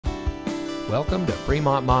Welcome to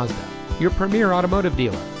Fremont Mazda, your premier automotive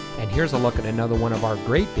dealer. And here's a look at another one of our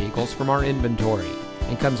great vehicles from our inventory.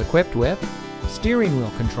 And comes equipped with steering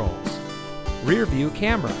wheel controls, rear view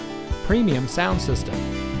camera, premium sound system,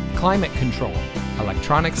 climate control,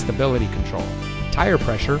 electronic stability control, tire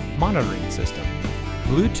pressure monitoring system,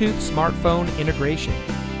 Bluetooth smartphone integration,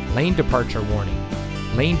 lane departure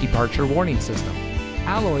warning system,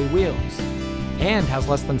 alloy wheels, and has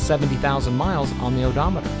less than 70,000 miles on the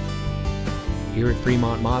odometer. Here at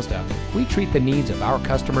Fremont Mazda, we treat the needs of our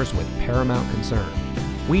customers with paramount concern.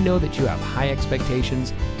 We know that you have high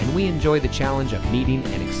expectations, and we enjoy the challenge of meeting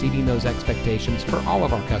and exceeding those expectations for all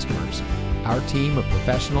of our customers. Our team of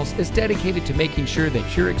professionals is dedicated to making sure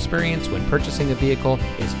that your experience when purchasing a vehicle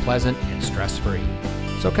is pleasant and stress-free.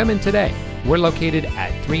 So come in today. We're located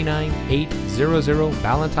at 39800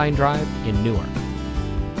 Balentine Drive in Newark.